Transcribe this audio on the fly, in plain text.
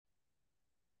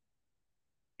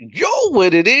Yo,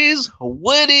 what it is?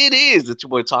 What it is? It's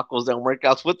your boy Tacos and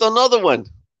Workouts with another one.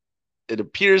 It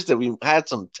appears that we had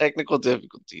some technical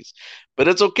difficulties, but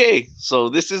it's okay. So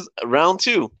this is round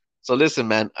two. So listen,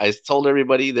 man, I told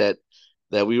everybody that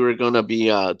we were gonna be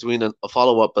doing a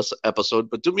follow up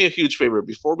episode, but do me a huge favor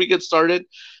before we get started.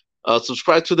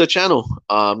 Subscribe to the channel.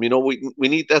 We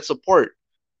need that support.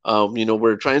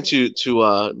 We're trying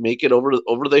to make it over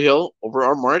the hill, over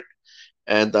our mark.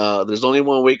 And there's only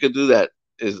one way you could do that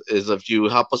is if you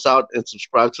help us out and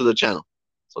subscribe to the channel.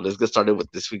 So let's get started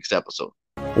with this week's episode.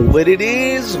 What it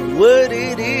is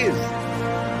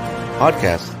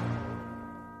podcast.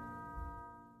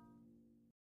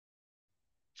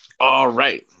 All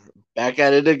right, back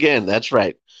at it again. That's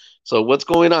right. So what's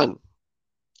going on?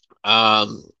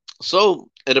 Um,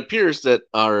 so it appears that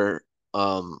our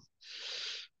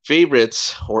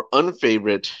favorites or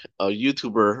unfavorite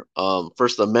YouTuber,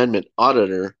 First Amendment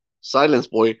auditor,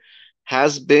 Silenceboy,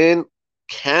 has been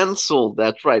canceled.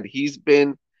 That's right. He's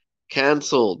been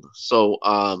canceled. So,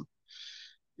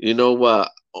 you know, uh,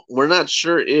 we're not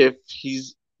sure if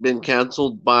he's been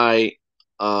canceled by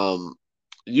um,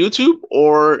 YouTube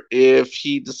or if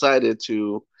he decided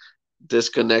to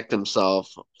disconnect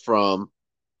himself from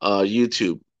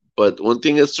YouTube. But one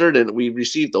thing is certain, we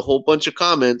received a whole bunch of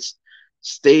comments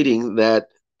stating that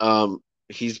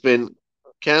he's been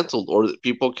canceled or that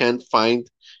people can't find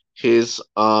his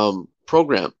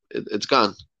program. It's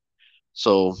gone.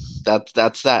 So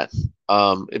that's that.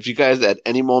 If you guys at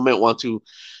any moment want to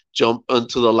jump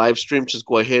onto the live stream, just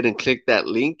go ahead and click that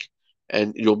link,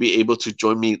 and you'll be able to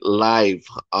join me live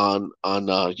on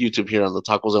YouTube here on the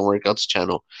Tacos and Workouts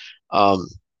channel. Um,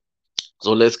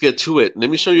 so let's get to it. Let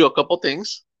me show you a couple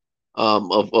things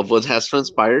of what has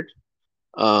transpired.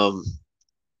 Um,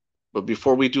 but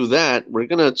before we do that, we're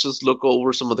gonna just look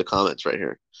over some of the comments right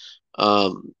here.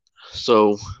 Um,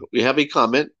 so we have a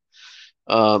comment.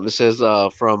 It says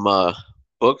from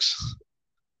Books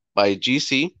by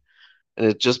GC, and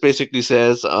it just basically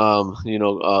says, shout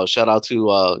out to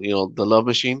the Love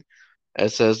Machine. It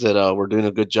says that we're doing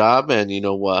a good job, and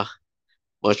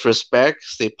much respect.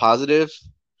 Stay positive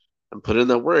and put in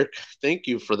the work. Thank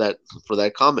you for that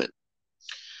comment.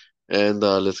 And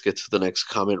let's get to the next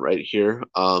comment right here.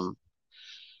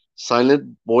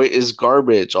 Silent Boy is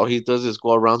garbage. All he does is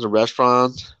go around the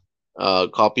restaurant,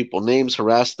 call people names,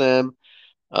 harass them.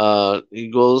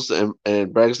 He goes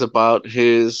and brags about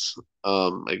his.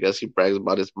 I guess he brags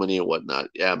about his money and whatnot.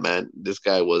 Yeah, man, this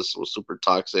guy was super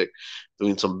toxic,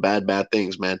 doing some bad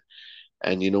things, man.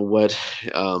 And you know what?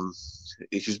 Um,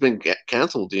 he's been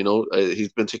canceled.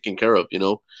 He's been taken care of.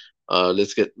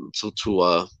 Let's get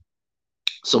to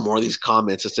some more of these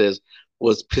comments. It says,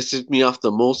 what pisses me off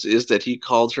the most is that he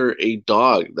called her a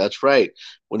dog. That's right.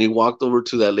 When he walked over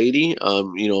to that lady,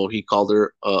 he called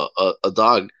her a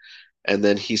dog. And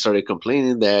then he started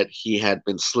complaining that he had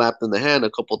been slapped in the hand a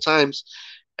couple times,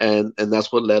 and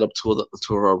that's what led up to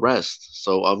her arrest.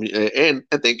 So and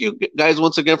thank you guys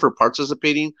once again for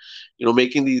participating.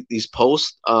 Making these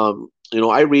posts.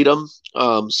 I read them.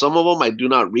 Some of them I do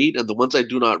not read, and the ones I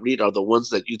do not read are the ones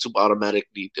that YouTube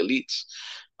automatically deletes.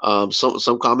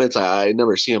 Some comments I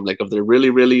never see them. Like if they're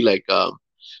really like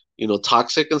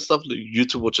toxic and stuff,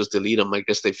 YouTube will just delete them. I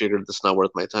guess they figured it's not worth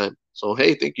my time. So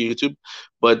hey, thank you, YouTube.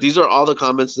 But these are all the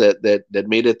comments that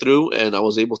made it through, and I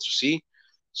was able to see.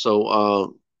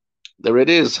 So there it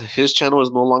is. His channel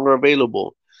is no longer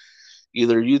available.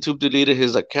 Either YouTube deleted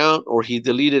his account or he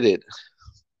deleted it.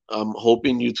 I'm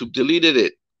hoping YouTube deleted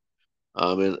it.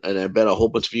 And I bet a whole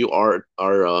bunch of you are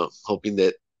hoping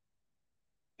that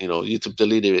YouTube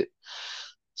deleted it.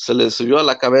 Se le subió a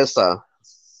la cabeza,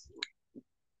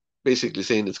 basically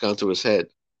saying it's gone to his head.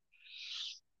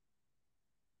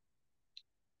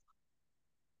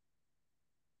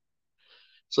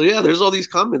 So yeah, there's all these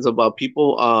comments about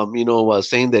people,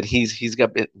 saying that he's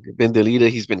been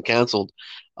deleted, he's been canceled,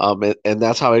 and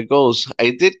that's how it goes.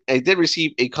 I did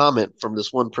receive a comment from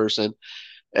this one person,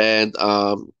 and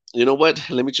you know what?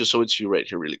 Let me just show it to you right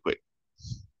here, really quick.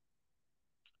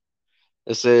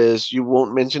 It says, "You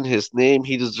won't mention his name.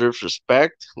 He deserves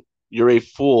respect. You're a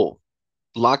fool.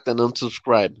 Blocked and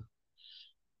unsubscribed."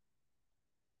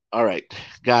 All right,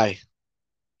 guy.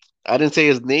 I didn't say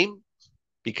his name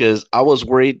because I was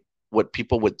worried what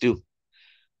people would do.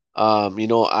 I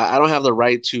don't have the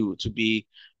right to be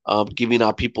giving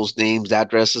out people's names,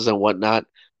 addresses, and whatnot.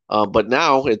 But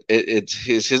now it's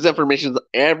his information is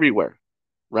everywhere,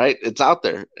 right? It's out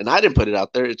there, and I didn't put it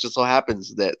out there. It just so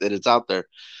happens that it's out there.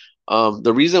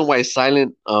 The reason why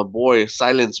Silence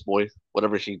Boy,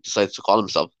 whatever he decides to call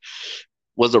himself,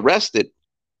 was arrested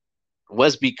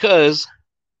was because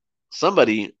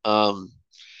somebody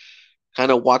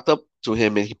kind of walked up to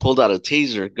him and he pulled out a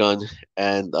taser gun,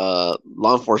 and law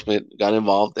enforcement got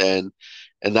involved, and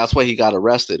that's why he got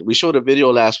arrested. We showed a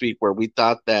video last week where we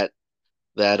thought that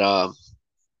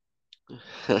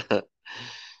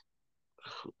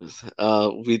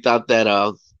we thought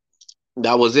that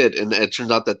was it, and it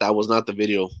turns out that that was not the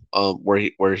video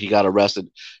where he got arrested.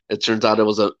 It turns out it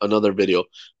was another video.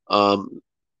 Um,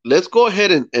 let's go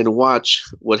ahead and watch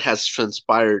what has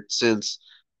transpired since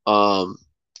um,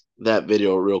 that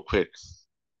video real quick.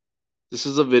 This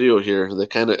is a video here that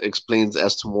kind of explains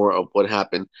as to more of what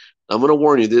happened. I'm going to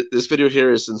warn you, this video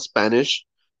here is in Spanish,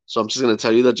 so I'm just going to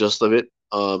tell you the gist of it.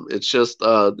 It's just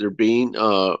they're being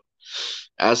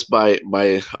asked by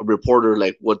a reporter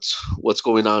like what's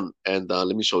going on, and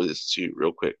let me show this to you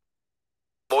real quick.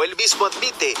 Como él mismo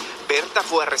admite, Berta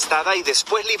fue arrestada y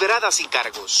después liberada sin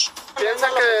cargos. Piensa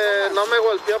que no me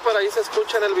golpeó, pero ahí se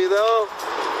escucha en el video.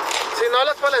 Si no,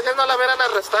 los policías no la hubieran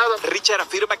arrestado. Richard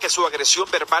afirma que su agresión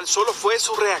verbal solo fue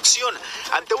su reacción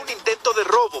ante un intento de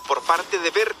robo por parte de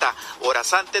Berta,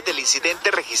 horas antes del incidente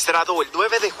registrado el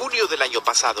 9 de junio del año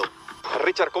pasado.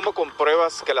 Richard, ¿cómo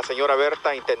compruebas que la señora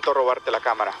Berta intentó robarte la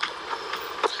cámara?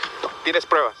 ¿Tienes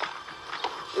pruebas?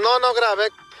 No grabé.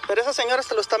 Pero esa señora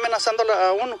se lo está amenazando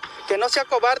a uno. Que no sea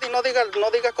cobarde y no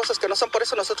diga cosas que no son. Por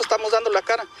eso nosotros estamos dando la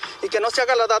cara. Y que no se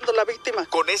haga dando la víctima.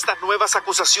 Con estas nuevas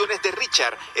acusaciones de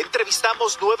Richard,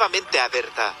 entrevistamos nuevamente a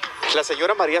Berta. La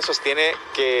señora María sostiene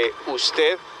que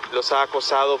usted los ha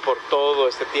acosado por todo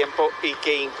este tiempo y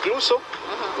que incluso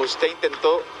usted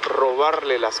intentó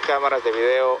robarle las cámaras de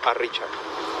video a Richard.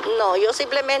 No, yo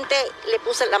simplemente le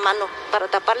puse la mano para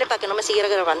taparle para que no me siguiera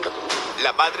grabando.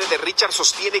 La madre de Richard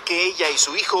sostiene que ella y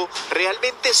su hijo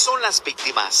realmente son las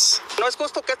víctimas. No es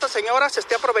justo que esta señora se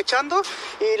esté aprovechando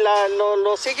y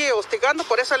lo sigue hostigando.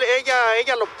 Por eso él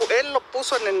lo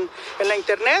puso en la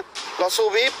internet. Lo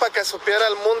subí para que supiera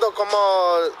el mundo cómo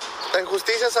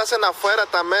injusticias hacen afuera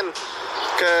también.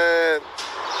 Que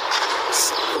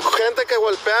gente que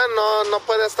golpea no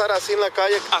puede estar así en la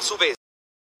calle. A su vez.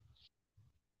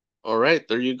 All right,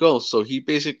 there you go. So he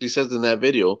basically says in that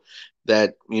video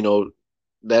that, you know,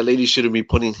 that lady shouldn't be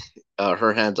putting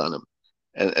her hands on him.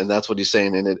 And that's what he's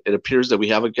saying. And it appears that we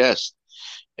have a guest.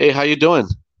 Hey, how you doing?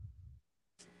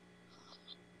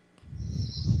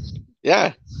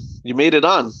 Yeah, you made it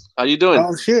on. How you doing?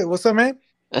 Oh, shit. What's up, man?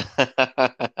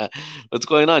 What's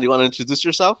going on? You want to introduce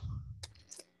yourself?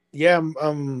 Yeah,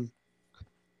 I'm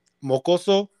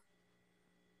Mocoso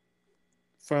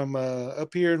from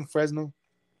up here in Fresno.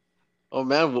 Oh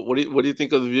man, what do you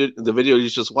think of the video you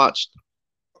just watched?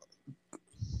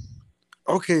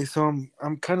 Okay, so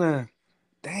I'm kind of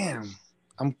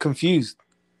I'm confused.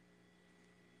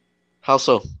 How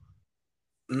so?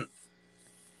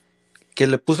 Que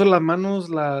le puso las manos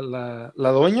la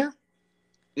doña?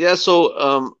 Yeah,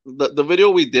 so the video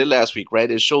we did last week, right?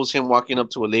 It shows him walking up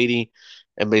to a lady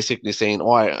and basically saying, "Oh,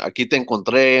 aquí te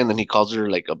encontré," and then he calls her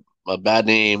like a bad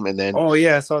name, and then oh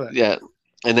yeah, I saw that. Yeah.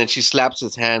 And then she slaps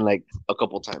his hand like a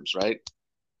couple times, right?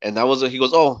 And that was he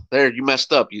goes, "Oh, there, you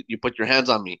messed up. You put your hands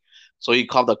on me." So he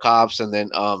called the cops, and then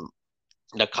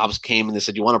the cops came and they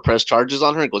said, "You want to press charges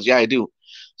on her?" He goes, "Yeah, I do."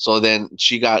 So then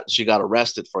she got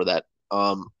arrested for that.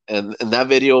 And in that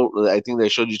video, I think they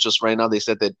showed you just right now, they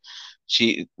said that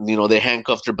she, you know, they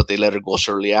handcuffed her, but they let her go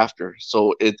shortly after.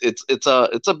 So it's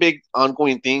a big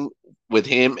ongoing thing with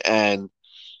him and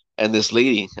this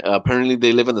lady. Apparently,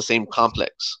 they live in the same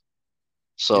complex.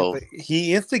 So yeah,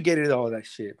 he instigated all that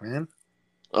shit, man.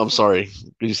 I'm sorry.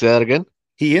 Did you say that again?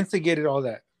 He instigated all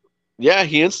that. Yeah,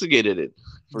 he instigated it.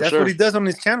 That's what he does on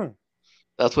his channel.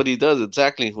 That's what he does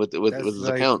exactly with his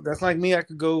account. That's like me. I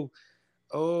could go,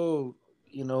 oh,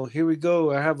 you know, here we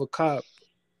go. I have a cop.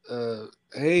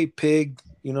 Hey, pig,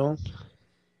 you know.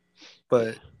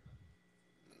 But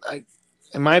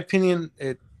in my opinion,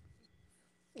 you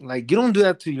don't do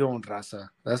that to your own raza.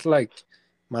 That's like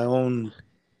my own.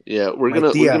 Yeah, we're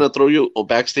gonna throw you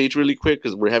backstage really quick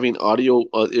because we're having audio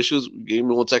issues. Give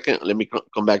me 1 second. Let me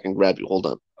come back and grab you. Hold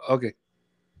on. Okay.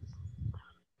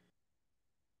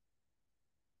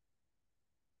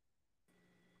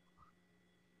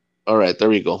 All right, there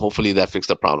we go. Hopefully that fixed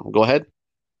the problem. Go ahead.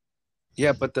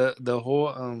 Yeah, but the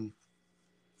whole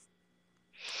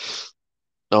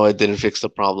No, it didn't fix the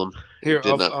problem. Here,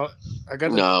 I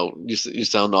got. No, you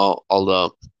sound all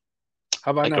the.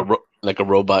 How about like now? Like a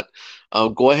robot.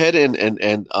 Go ahead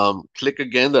and click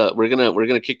again. We're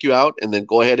gonna kick you out, and then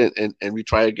go ahead and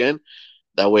retry again.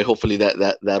 That way, hopefully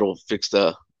that'll fix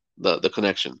the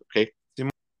connection. Okay.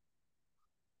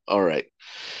 All right.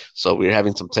 So we're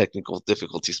having some technical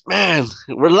difficulties. Man,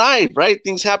 we're live, right?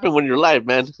 Things happen when you're live,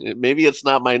 man. Maybe it's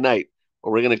not my night.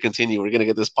 or we're gonna continue. We're gonna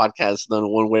get this podcast done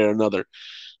one way or another.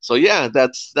 So yeah,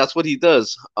 that's what he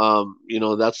does.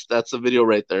 That's the video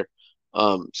right there.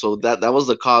 So that was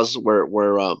the cause where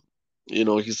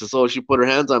he says, oh, she put her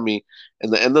hands on me.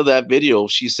 And the end of that video,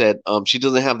 she said, she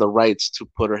doesn't have the rights to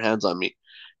put her hands on me.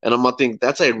 And I'm gonna think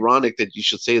that's ironic that you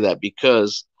should say that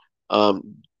because the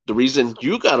reason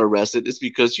you got arrested is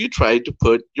because you tried to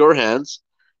put your hands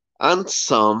on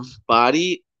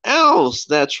somebody else.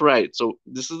 That's right. So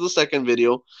this is the second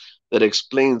video that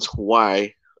explains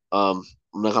why. I'm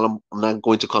not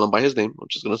going to call him by his name. I'm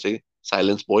just gonna say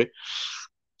Silenceboy.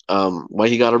 Why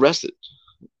he got arrested.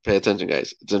 Pay attention,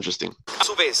 guys. It's interesting. A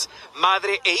su vez,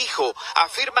 madre e hijo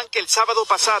afirman que el sábado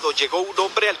pasado llegó un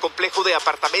hombre al complejo de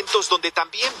apartamentos donde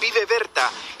también vive Berta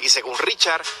y según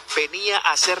Richard venía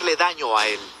a hacerle daño a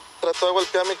él. Trató de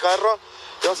golpear mi carro.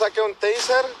 Yo saqué un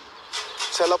taser,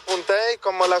 se lo apunté y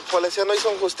como la policía no hizo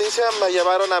justicia, me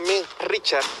llevaron a mí.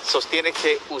 Richard sostiene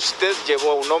que usted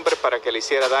llevó a un hombre para que le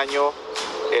hiciera daño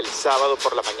el sábado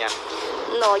por la mañana.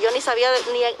 No, yo ni sabía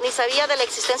de la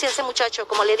existencia de ese muchacho.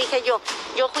 Como le dije yo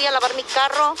fui a lavar mi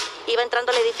carro, iba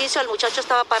entrando al edificio, el muchacho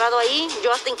estaba parado ahí.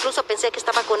 Yo hasta incluso pensé que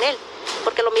estaba con él,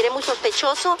 porque lo miré muy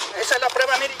sospechoso. Esa es la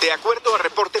prueba, mire. De acuerdo al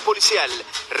reporte policial,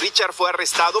 Richard fue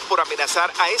arrestado por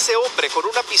amenazar a ese hombre con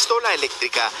una pistola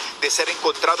eléctrica. De ser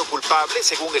encontrado culpable,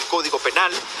 según el Código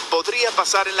Penal, podría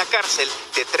pasar en la cárcel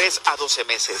de 3 a 12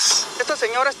 meses. Esta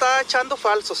señora está echando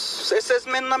falsos. Esa es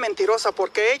una mentirosa,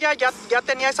 porque ella ya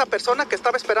tenía esa persona que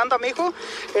estaba esperando a mi hijo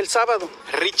el sábado.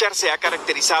 Richard se ha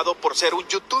caracterizado por ser un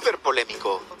youtuber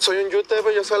polémico. Soy un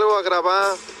youtuber, yo salgo a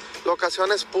grabar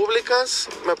locaciones públicas,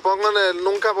 me pongo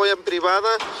nunca voy en privada,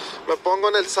 me pongo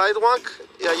en el sidewalk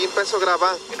y allí empiezo a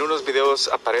grabar. En unos videos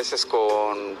apareces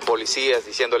con policías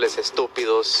diciéndoles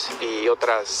estúpidos y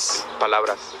otras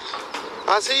palabras.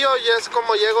 Así yo ya es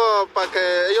como llego para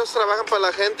que ellos trabajan para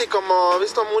la gente y como he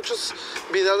visto muchos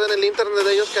videos en el internet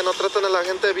de ellos que no tratan a la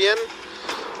gente bien,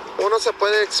 uno se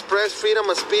puede express freedom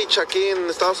of speech aquí en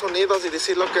Estados Unidos y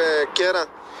decir lo que quiera.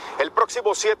 El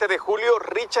próximo 7 de julio,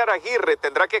 Richard Aguirre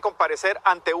tendrá que comparecer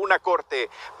ante una corte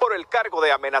por el cargo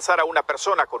de amenazar a una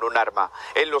persona con un arma.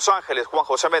 En Los Ángeles, Juan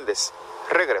José Méndez,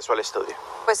 regreso al estudio.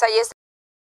 Pues ahí está.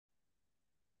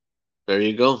 There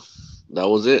you go. That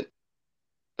was it.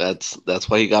 That's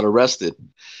why he got arrested.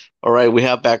 All right, we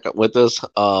have back with us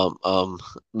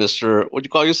Mr. What do you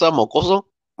call yourself? Mocoso?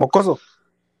 Mocoso.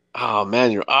 Oh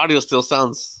man, your audio still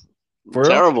sounds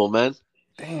terrible, man.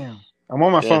 Damn. I'm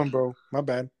on my phone, bro. My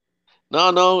bad.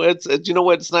 No, it's you know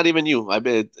what? It's not even you. I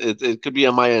bet it could be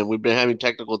on my end. We've been having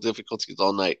technical difficulties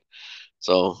all night.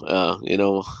 So,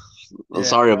 I'm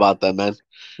sorry about that, man.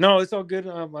 No, it's all good.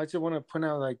 I just want to point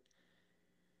out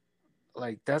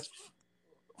like that's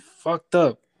fucked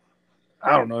up.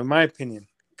 I don't know, in my opinion,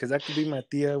 because that could be my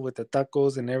tia with the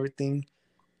tacos and everything.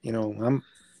 You know,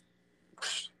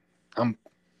 I'm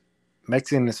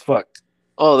Mexican as fuck.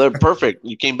 Oh, they're perfect.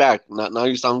 You came back. Now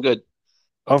you sound good.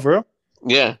 Oh, for real?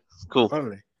 Yeah, cool.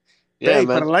 Probably. Yeah, hey, man.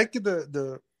 but I like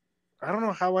the I don't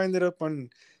know how I ended up on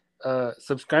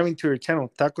subscribing to your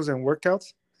channel, Tacos and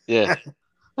Workouts. Yeah.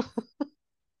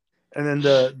 And then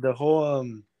the whole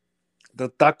the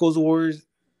tacos wars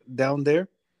down there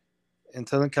in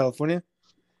Southern California.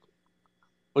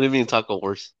 What do you mean taco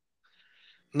wars?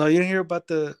 No, you didn't hear about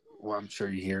well, I'm sure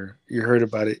you heard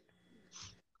about it.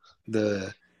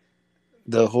 The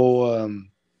whole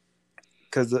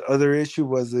because the other issue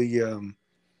was the you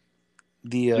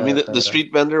mean the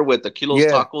street vendor with the kilos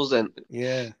tacos and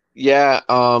yeah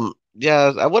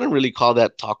I wouldn't really call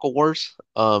that taco wars,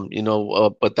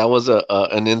 but that was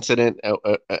an incident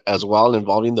as well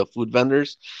involving the food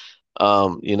vendors.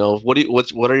 What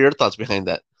are your thoughts behind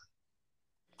that?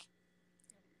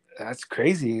 That's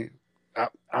crazy.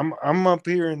 I'm up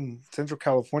here in Central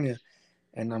California,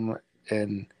 and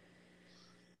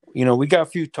we got a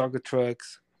few taco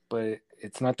trucks, but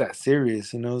it's not that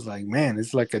serious. It's like, man,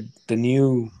 it's like the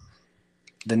new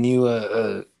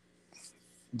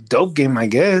dope game, I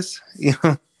guess.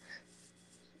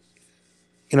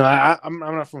 I'm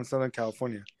not from Southern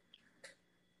California,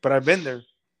 but I've been there.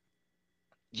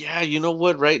 Yeah, you know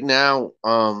what? Right now,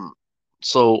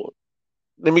 so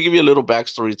let me give you a little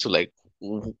backstory to like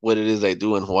what it is I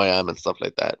do and who I am and stuff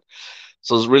like that.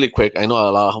 So it's really quick. I know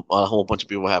a whole bunch of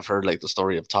people have heard like the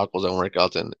story of tacos and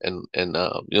workouts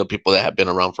and people that have been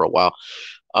around for a while.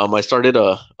 I started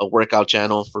a workout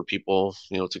channel for people,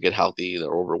 to get healthy.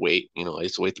 They're overweight. I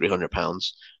used to weigh 300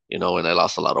 pounds, and I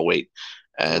lost a lot of weight.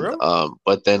 And Really?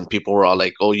 But then people were all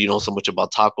like, "Oh, you know so much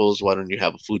about tacos. Why don't you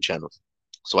have a food channel?"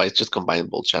 So I just combined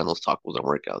both channels, tacos and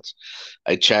workouts.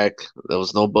 I checked. There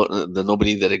was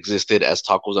nobody that existed as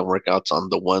tacos and workouts on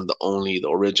the one, the only, the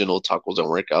original tacos and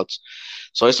workouts.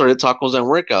 So I started tacos and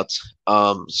workouts.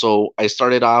 So I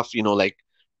started off, like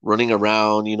running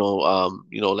around,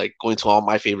 like going to all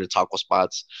my favorite taco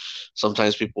spots.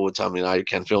 Sometimes people would tell me, "No, you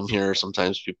can't film here."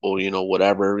 Sometimes people,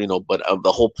 whatever, But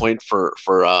the whole point for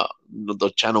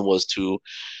the channel was to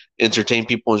entertain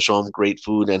people and show them great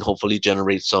food and hopefully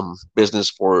generate some business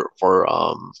for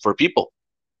people.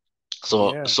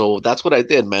 So Yeah. so that's what I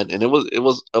did, man, and it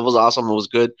was awesome. It was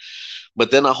good,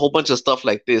 but then a whole bunch of stuff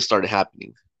like this started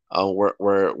happening,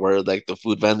 where like the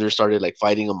food vendors started like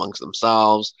fighting amongst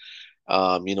themselves.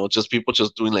 Just people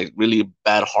just doing like really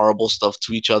bad, horrible stuff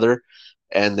to each other.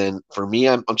 And then for me,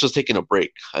 I'm just taking a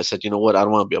break. I said, you know what, I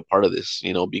don't want to be a part of this,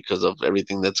 because of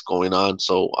everything that's going on.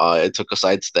 So I took a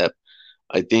sidestep.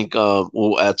 I think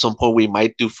at some point we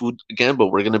might do food again, but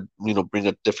we're gonna bring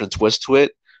a different twist to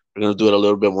it. We're gonna do it a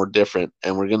little bit more different,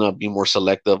 and we're gonna be more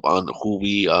selective on who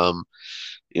we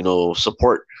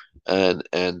support, and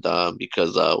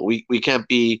because we can't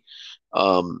be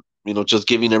just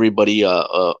giving everybody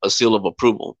a seal of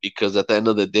approval, because at the end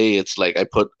of the day it's like I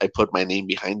put my name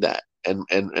behind that, and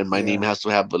my name Yeah. has to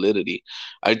have validity.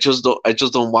 I just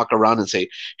don't walk around and say,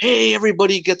 hey,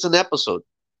 everybody gets an episode.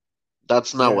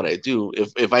 That's not what Yeah. I do.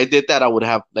 If I did that, I would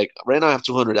have, like, right now I have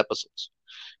 200 episodes.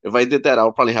 If I did that, I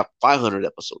would probably have 500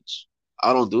 episodes.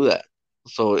 I don't do that.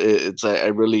 So it's I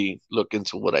really look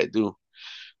into what I do.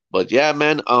 But yeah,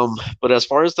 man. But as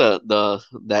far as the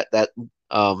that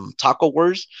Taco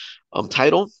Wars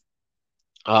title,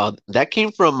 that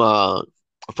came from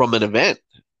an event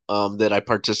that I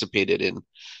participated in.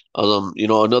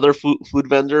 Another food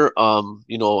vendor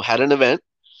had an event.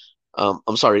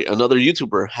 I'm sorry, another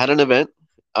YouTuber had an event.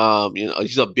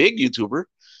 He's a big YouTuber,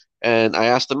 and I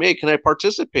asked him, "Hey, can I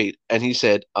participate?" And he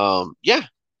said, "Yeah,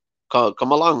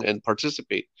 come along and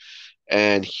participate."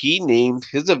 And he named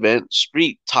his event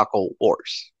Street Taco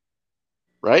Wars,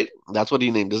 right? That's what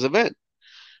he named his event.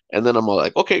 And then I'm all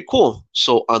like, "Okay, cool."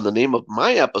 So on the name of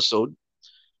my episode,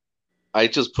 I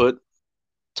just put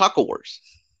Taco Wars,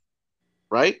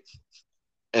 right?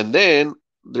 And then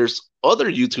there's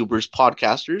other YouTubers,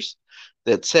 podcasters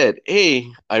that said, "Hey,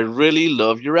 I really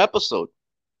love your episode."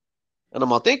 And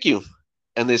I'm all, "Thank you."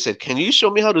 And they said, "Can you show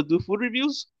me how to do food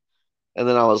reviews?" And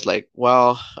then I was like,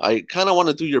 "Well, I kind of want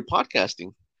to do your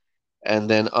podcasting." And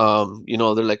then,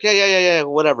 they're like, "Yeah, yeah, yeah, yeah,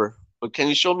 whatever. But can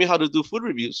you show me how to do food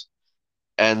reviews?"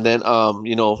 And then,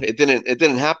 it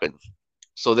didn't happen.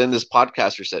 So then this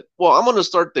podcaster said, "Well, I'm going to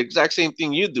start the exact same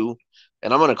thing you do,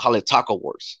 and I'm going to call it Taco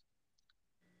Wars."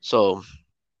 So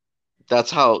that's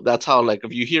how like,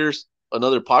 if you hear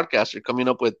another podcaster coming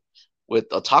up with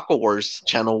a Taco Wars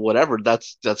channel, whatever,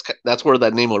 that's where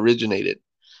that name originated.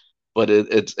 But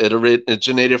it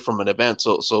originated from an event.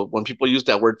 So when people use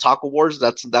that word Taco Wars,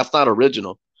 that's not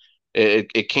original.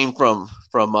 It came from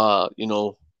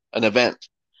an event.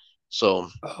 So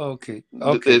Okay.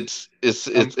 Okay. I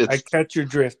it's catch your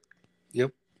drift.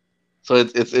 Yep. so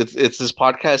it's this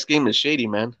podcast game is shady,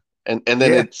 man. And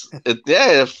then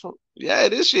Yeah. yeah,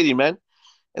 it is shady, man.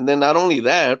 And then not only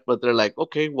that, but they're like,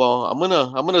 "Okay, well, I'm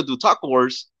gonna do Taco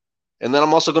Wars, and then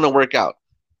I'm also gonna work out."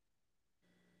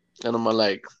 And I'm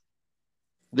like,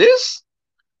 "This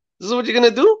this is what you're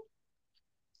gonna do?"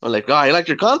 I'm like, "Oh, I like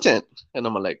your content." And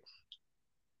I'm like,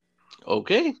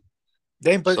 "Okay."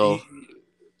 Dang, but So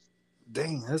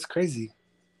dang, that's crazy.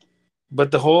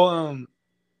 But the whole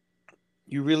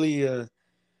you really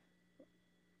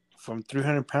from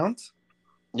 300 pounds?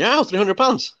 yeah, I was 300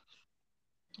 pounds.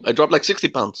 I dropped like 60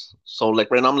 pounds. So like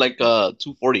right now I'm like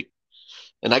 240,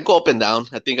 and I go up and down.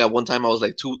 I think at one time I was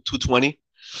like 220,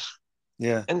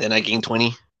 Yeah. and then I gain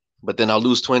 20, but then I'll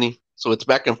lose 20. So it's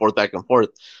back and forth, back and forth.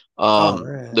 Oh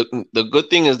man. The good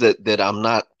thing is that I'm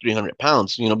not 300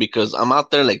 pounds, because I'm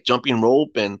out there like jumping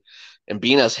rope and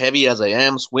being as heavy as I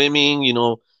am, swimming,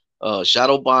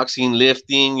 shadow boxing,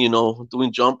 lifting,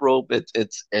 doing jump rope.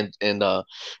 It's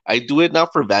I do it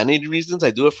not for vanity reasons. I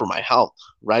do it for my health,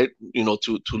 right?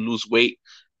 To lose weight,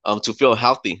 to feel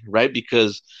healthy, right?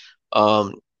 Because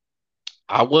um,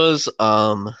 I was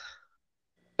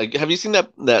like, have you seen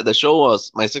that the show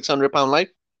was My 600 Pound Life,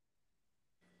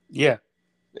 Yeah.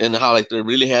 and how like they're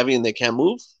really heavy and they can't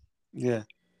move? Yeah.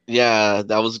 Yeah,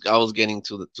 I was getting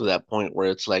to that point where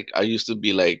it's like I used to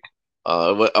be like,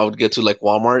 I would get to like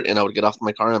Walmart and I would get off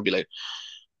my car and I'd be like,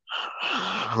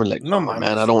 I'm like, No "Oh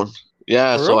man, I mames. don't."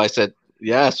 Yeah, For so I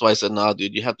real? said, "Nah,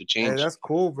 dude, you have to Hey, change." that's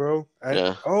cool, bro.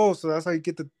 Yeah, So that's how you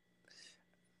get the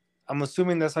I'm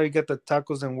assuming that's how you get the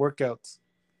tacos and workouts.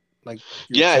 Like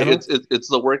your yeah, channel? it's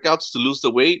the workouts to lose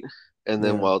the weight, and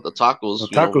then Yeah. while the tacos, Los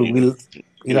tacos,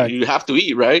 we like, you have to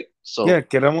eat, right? So yeah,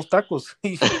 queremos tacos.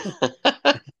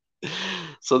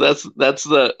 so that's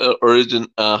the origin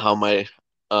how my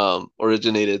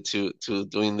originated to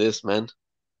doing this, man.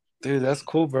 Dude, that's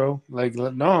cool, bro. Like,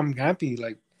 no, I'm happy.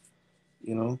 Like,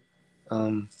 you know,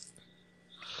 um,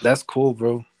 that's cool,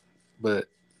 bro. But,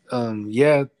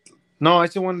 yeah, no, I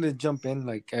just wanted to jump in.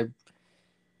 Like,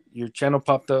 your channel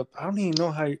popped up. I don't even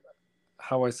know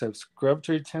how I subscribed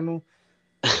to your channel.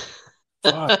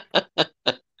 Fuck,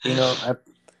 I,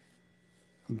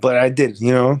 but I did.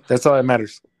 That's all that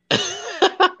matters.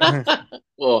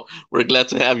 Well, we're glad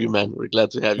to have you, man. We're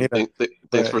glad to have you. Yeah,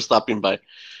 Thanks for but stopping by.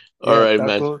 All yeah, right,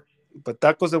 man. but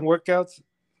tacos and workouts.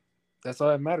 That's all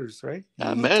that matters, right?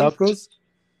 Yeah, You eat man. tacos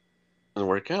And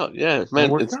work out, yeah, and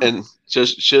man. work It's out. and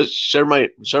just share my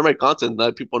content.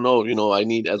 Let people know, I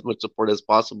need as much support as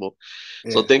possible.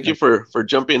 So Yeah, thank you for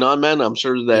jumping on, man. I'm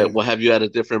sure that yeah. we'll have you at a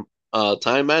different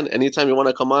time, man. Anytime you want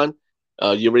to come on,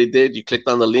 you already did. You clicked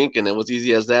on the link, and it was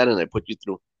easy as that, and I put you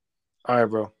through. All right,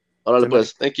 bro. Órale, Good night.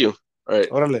 pues. Thank you. All right,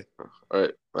 Órale. all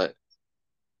right, bye.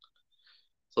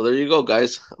 So there you go,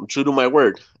 guys. I'm true to my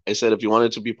word. I said if you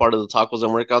wanted to be part of the Tacos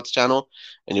and Workouts channel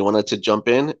and you wanted to jump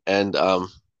in and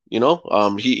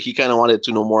he kind of wanted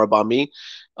to know more about me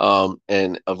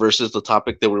and versus the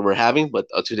topic that we were having. But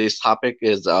today's topic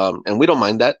is and we don't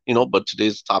mind that, but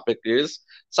today's topic is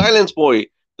Silenceboy,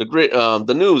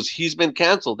 the news. He's been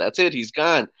canceled. That's it. He's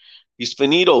gone. He's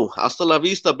finito. Hasta la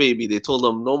vista, baby. They told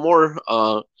him no more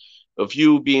of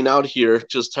you being out here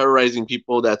just terrorizing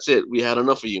people. That's it. We had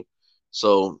enough of you.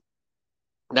 So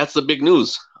that's the big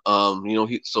news.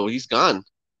 He's gone.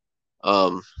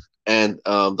 Um, and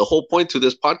the whole point to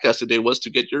this podcast today was to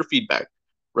get your feedback,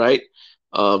 right?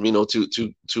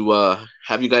 To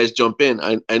have you guys jump in.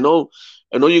 I know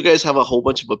you guys have a whole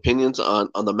bunch of opinions on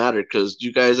the matter because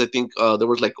you guys, I think there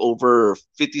was like over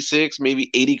 56, maybe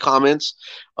 80 comments.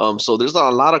 So there's a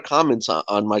lot of comments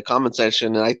on my comment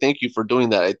section, and I thank you for doing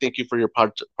that. I thank you for your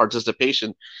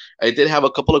participation. I did have a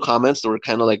couple of comments that were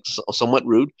kind of like somewhat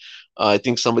rude. I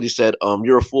think somebody said,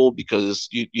 "You're a fool because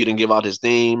you didn't give out his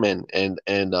name, and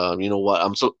you know what?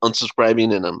 I'm so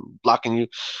unsubscribing and I'm blocking you."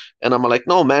 And I'm like,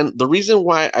 "No, man. The reason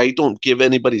why I don't give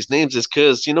anybody's names is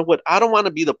because you know what? I don't want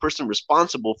to be the person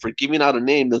responsible for giving out a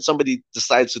name. Then somebody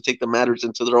decides to take the matters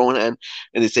into their own hand,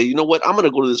 and they say, you know what? I'm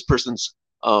gonna go to this person's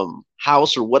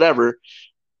house or whatever.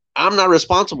 I'm not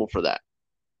responsible for that.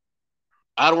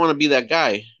 I don't want to be that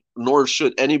guy, nor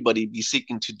should anybody be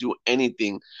seeking to do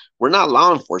anything. We're not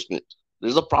law enforcement.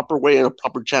 There's a proper way and a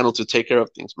proper channel to take care of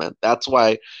things, man. That's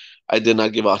why I did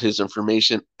not give out his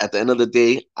information. At the end of the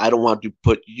day, I don't want to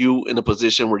put you in a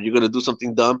position where you're going to do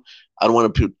something dumb. I don't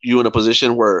want to put you in a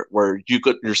position where you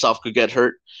could yourself could get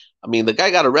hurt. I mean, the guy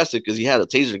got arrested because he had a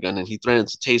taser gun and he threatened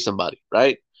to tase somebody,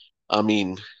 right? I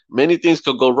mean, many things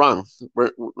could go wrong.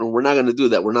 We're not going to do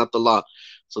that. We're not the law.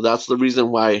 So that's the reason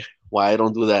why I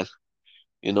don't do that,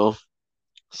 you know.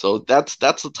 So that's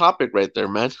the topic right there,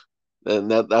 man. And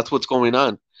that's what's going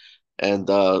on. And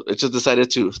it just decided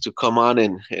to come on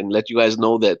and let you guys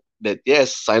know that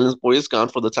yes, Silenceboy is gone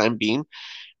for the time being.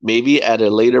 Maybe at a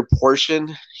later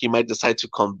portion he might decide to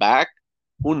come back.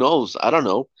 Who knows? I don't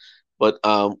know. But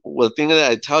well, the thing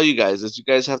that I tell you guys is you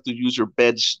guys have to use your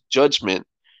best judgment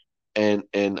and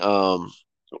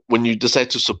when you decide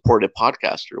to support a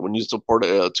podcaster, when you support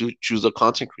to choose a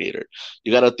content creator,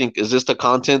 you got to think: is this the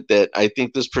content that I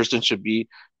think this person should be,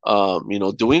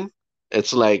 doing?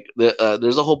 It's like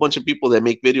there's a whole bunch of people that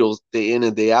make videos day in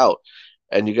and day out,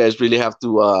 and you guys really have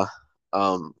to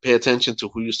pay attention to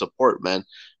who you support, man.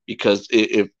 Because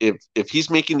if he's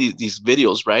making these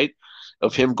videos, right,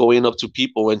 of him going up to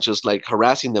people and just like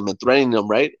harassing them and threatening them,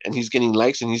 right, and he's getting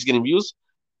likes and he's getting views,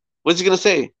 what's he gonna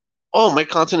say? Oh, my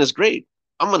content is great.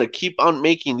 I'm gonna keep on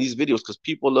making these videos because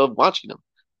people love watching them,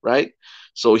 right?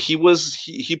 So he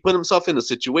put himself in a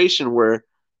situation where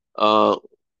uh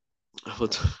he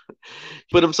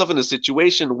put himself in a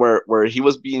situation where he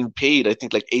was being paid, I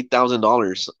think like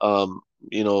 $8,000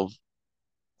 you know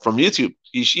from YouTube.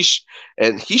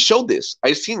 And he showed this.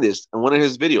 I've seen this in one of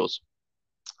his videos.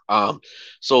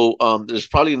 There's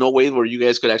probably no way where you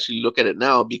guys could actually look at it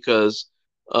now because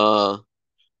uh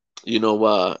you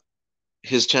know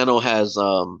his channel has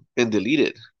been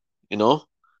deleted, you know.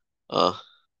 Uh,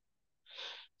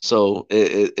 so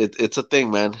it's a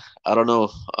thing, man. I don't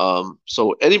know.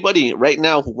 So anybody right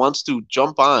now who wants to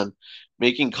jump on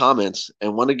making comments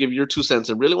and want to give your 2 cents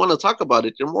and really want to talk about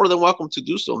it, you're more than welcome to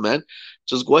do so, man.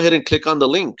 Just go ahead and click on the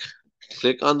link.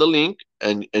 Click on the link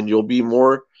and you'll be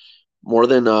more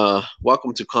than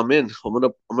welcome to come in. I'm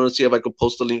gonna see if I could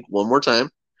post the link one more time.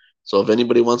 So if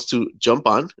anybody wants to jump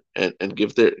on and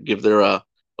give their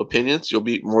opinions, you'll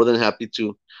be more than happy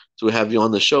to have you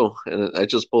on the show. And I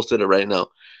just posted it right now.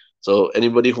 So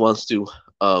anybody who wants to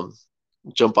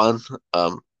jump on,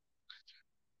 um,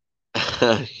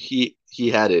 he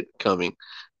had it coming.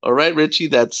 All right, Richie,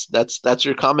 that's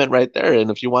your comment right there.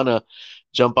 And if you want to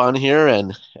jump on here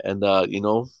and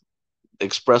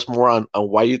express more on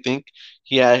why you think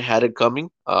he had it coming,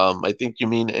 I think you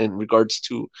mean in regards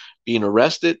to being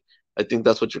arrested. I think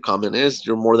that's what your comment is.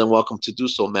 You're more than welcome to do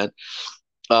so, man.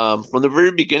 From the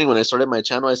very beginning, when I started my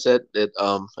channel, I said that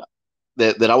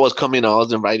I was coming. I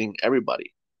was inviting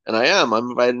everybody, and I am. I'm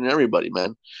inviting everybody,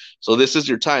 man. So this is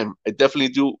your time. I definitely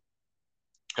do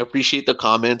appreciate the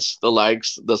comments, the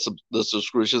likes, the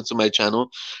subscriptions to my channel.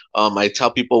 I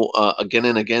tell people again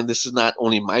and again, this is not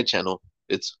only my channel;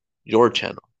 it's your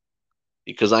channel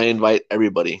because I invite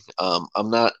everybody. I'm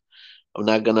not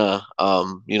gonna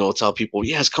tell people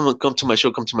yes, come to my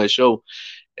show, come to my show,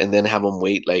 and then have them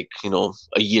wait like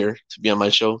a year to be on my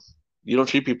show. You don't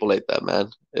treat people like that, man.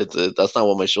 That's not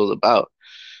what my show's about.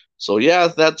 So yeah,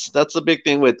 that's the big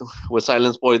thing with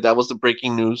Silenceboy. That was the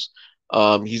breaking news.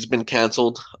 He's been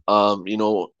canceled.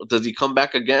 Does he come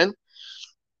back again?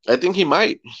 I think he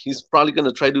might. He's probably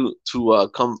gonna try to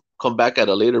come back at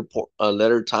a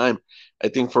later time. I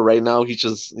think for right now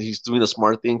he's doing a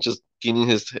smart thing, just getting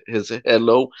his head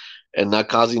low and not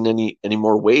causing any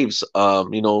more waves.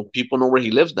 People know where he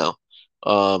lives now.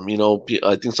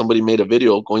 I think somebody made a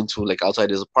video going to like outside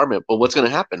his apartment. But what's gonna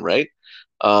happen, right?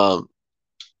 Um,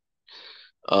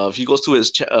 if he goes to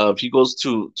if he goes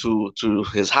to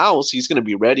his house, he's gonna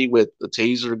be ready with a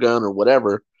taser gun or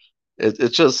whatever.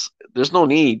 It's just there's no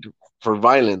need for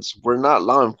violence. We're not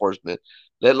law enforcement.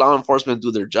 Let law enforcement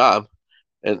do their job.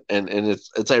 And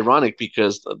it's ironic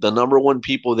because the number one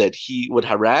people that he would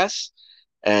harass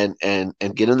and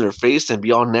get in their face and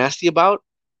be all nasty about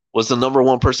was the number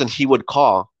one person he would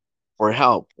call for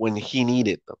help when he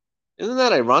needed them. Isn't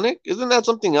that ironic? Isn't that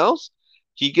something else?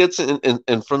 He gets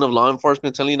in front of law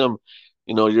enforcement telling them,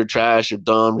 you're trash, you're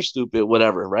dumb, you're stupid,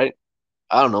 whatever, right?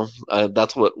 I don't know.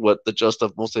 That's what the gist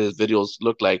of most of his videos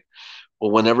look like. But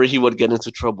whenever he would get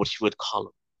into trouble, he would call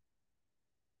him.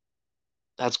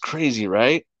 That's crazy,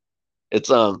 right? It's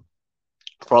for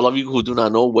all of you who do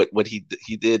not know what he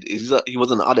did, he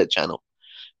was an audit channel.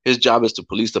 His job is to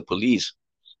police the police,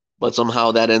 but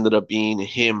somehow that ended up being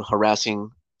him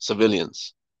harassing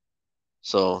civilians.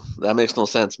 So that makes no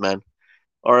sense, man.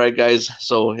 All right, guys.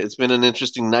 So it's been an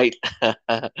interesting night.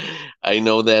 I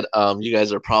know that you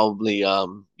guys are probably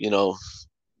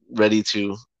ready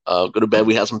to go to bed.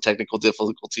 We had some technical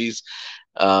difficulties.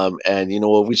 And you know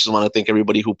what? We just want to thank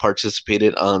everybody who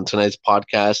participated on tonight's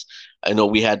podcast. I know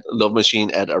we had Love Machine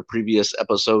at our previous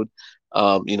episode.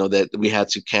 That we had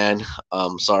to can.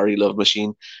 Sorry, Love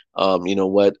Machine. You know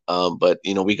what? But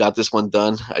we got this one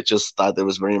done. I just thought that it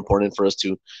was very important for us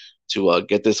to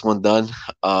get this one done.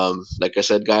 Like I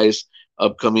said, guys,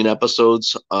 upcoming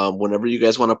episodes. Whenever you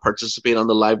guys want to participate on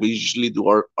the live, we usually do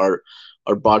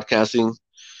our broadcasting.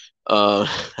 Uh,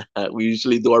 we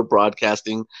usually do our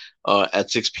broadcasting at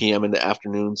 6 p.m. in the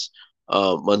afternoons,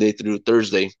 Monday through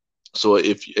Thursday. So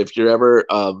if you're ever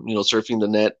surfing the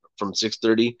net from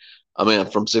 6:30, I mean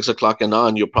from 6 o'clock and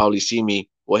on, you'll probably see me.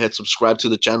 Go ahead, subscribe to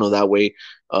the channel. That way,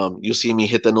 you'll see me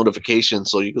hit the notification,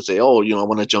 so you can say, "Oh, I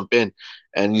want to jump in."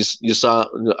 And you saw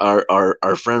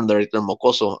our friend right there,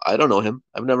 Mocoso. I don't know him.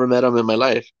 I've never met him in my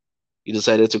life. He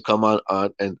decided to come on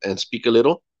and speak a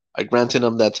little. I granted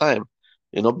him that time,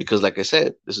 because like I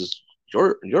said, this is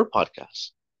your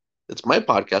podcast. It's my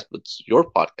podcast, but it's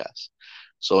your podcast.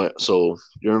 So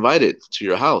you're invited to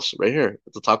your house right here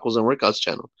at the Tacos and Workouts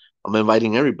channel. I'm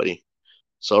inviting everybody.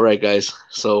 So all right, guys.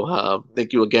 So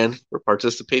thank you again for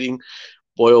participating.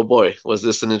 Boy, oh boy, was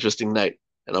this an interesting night,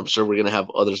 and I'm sure we're gonna have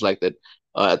others like that.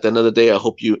 At the end of the day, I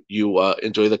hope you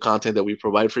enjoy the content that we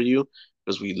provide for you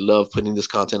because we love putting this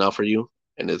content out for you,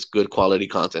 and it's good quality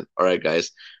content. All right,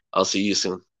 guys. I'll see you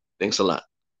soon. Thanks a lot.